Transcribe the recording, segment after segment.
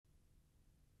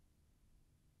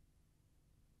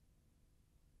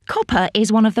Copper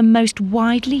is one of the most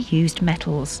widely used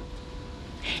metals.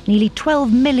 Nearly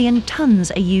 12 million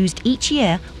tonnes are used each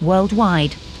year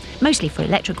worldwide, mostly for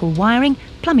electrical wiring,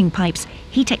 plumbing pipes,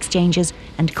 heat exchangers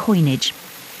and coinage.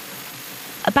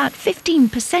 About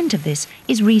 15% of this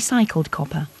is recycled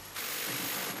copper.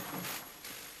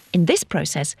 In this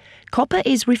process, copper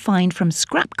is refined from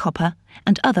scrap copper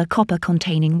and other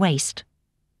copper-containing waste.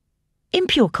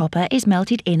 Impure copper is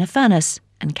melted in a furnace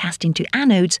and cast into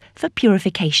anodes for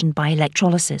purification by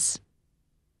electrolysis.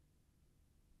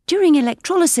 During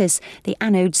electrolysis, the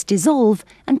anodes dissolve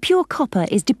and pure copper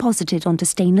is deposited onto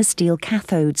stainless steel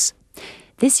cathodes.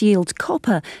 This yields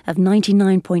copper of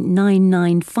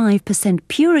 99.995%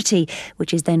 purity,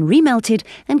 which is then remelted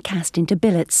and cast into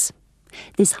billets.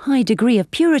 This high degree of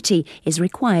purity is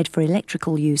required for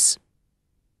electrical use.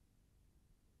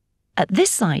 At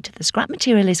this site, the scrap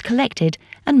material is collected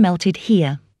and melted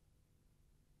here.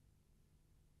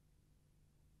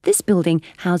 This building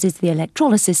houses the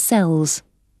electrolysis cells.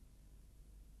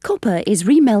 Copper is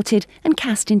remelted and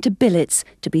cast into billets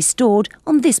to be stored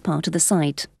on this part of the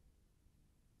site.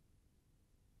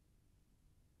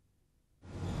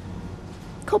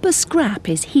 Copper scrap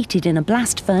is heated in a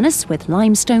blast furnace with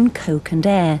limestone, coke and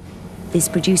air. This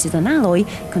produces an alloy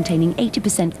containing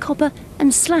 80% copper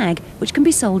and slag, which can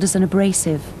be sold as an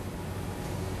abrasive.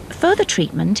 Further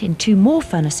treatment in 2 more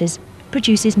furnaces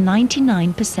produces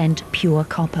 99% pure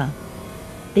copper.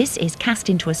 This is cast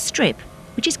into a strip,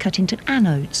 which is cut into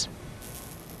anodes.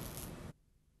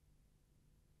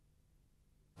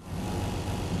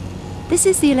 This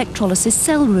is the electrolysis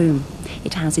cell room.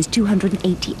 It houses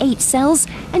 288 cells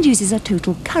and uses a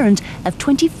total current of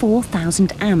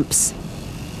 24,000 amps.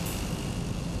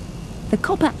 The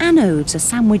copper anodes are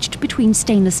sandwiched between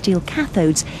stainless steel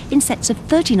cathodes in sets of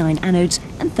 39 anodes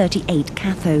and 38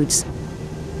 cathodes.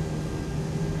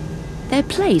 They're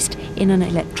placed in an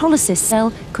electrolysis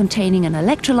cell containing an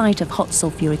electrolyte of hot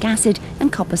sulfuric acid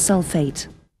and copper sulfate.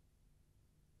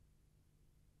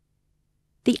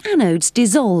 The anodes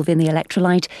dissolve in the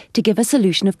electrolyte to give a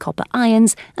solution of copper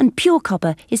ions, and pure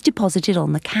copper is deposited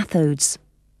on the cathodes.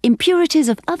 Impurities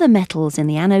of other metals in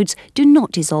the anodes do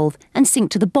not dissolve and sink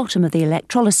to the bottom of the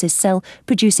electrolysis cell,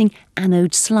 producing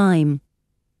anode slime.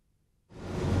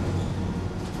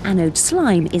 Anode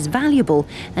slime is valuable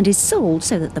and is sold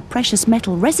so that the precious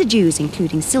metal residues,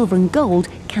 including silver and gold,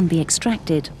 can be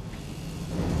extracted.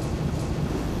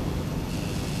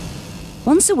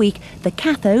 Once a week, the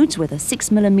cathodes, with a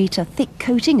 6mm thick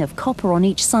coating of copper on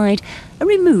each side, are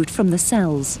removed from the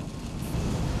cells.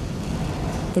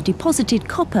 The deposited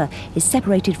copper is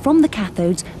separated from the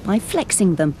cathodes by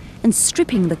flexing them and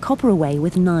stripping the copper away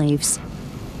with knives.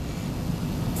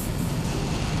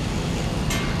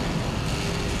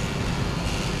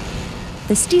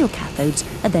 The steel cathodes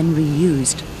are then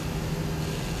reused.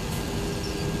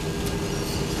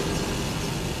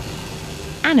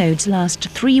 Anodes last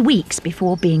 3 weeks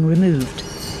before being removed.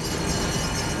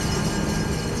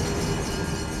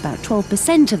 About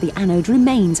 12% of the anode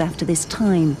remains after this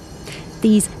time.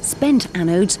 These spent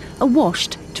anodes are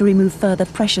washed to remove further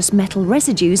precious metal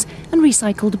residues and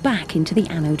recycled back into the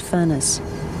anode furnace.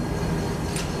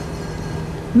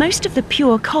 Most of the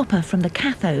pure copper from the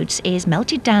cathodes is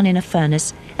melted down in a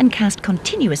furnace and cast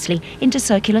continuously into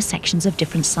circular sections of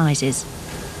different sizes.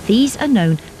 These are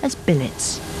known as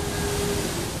billets.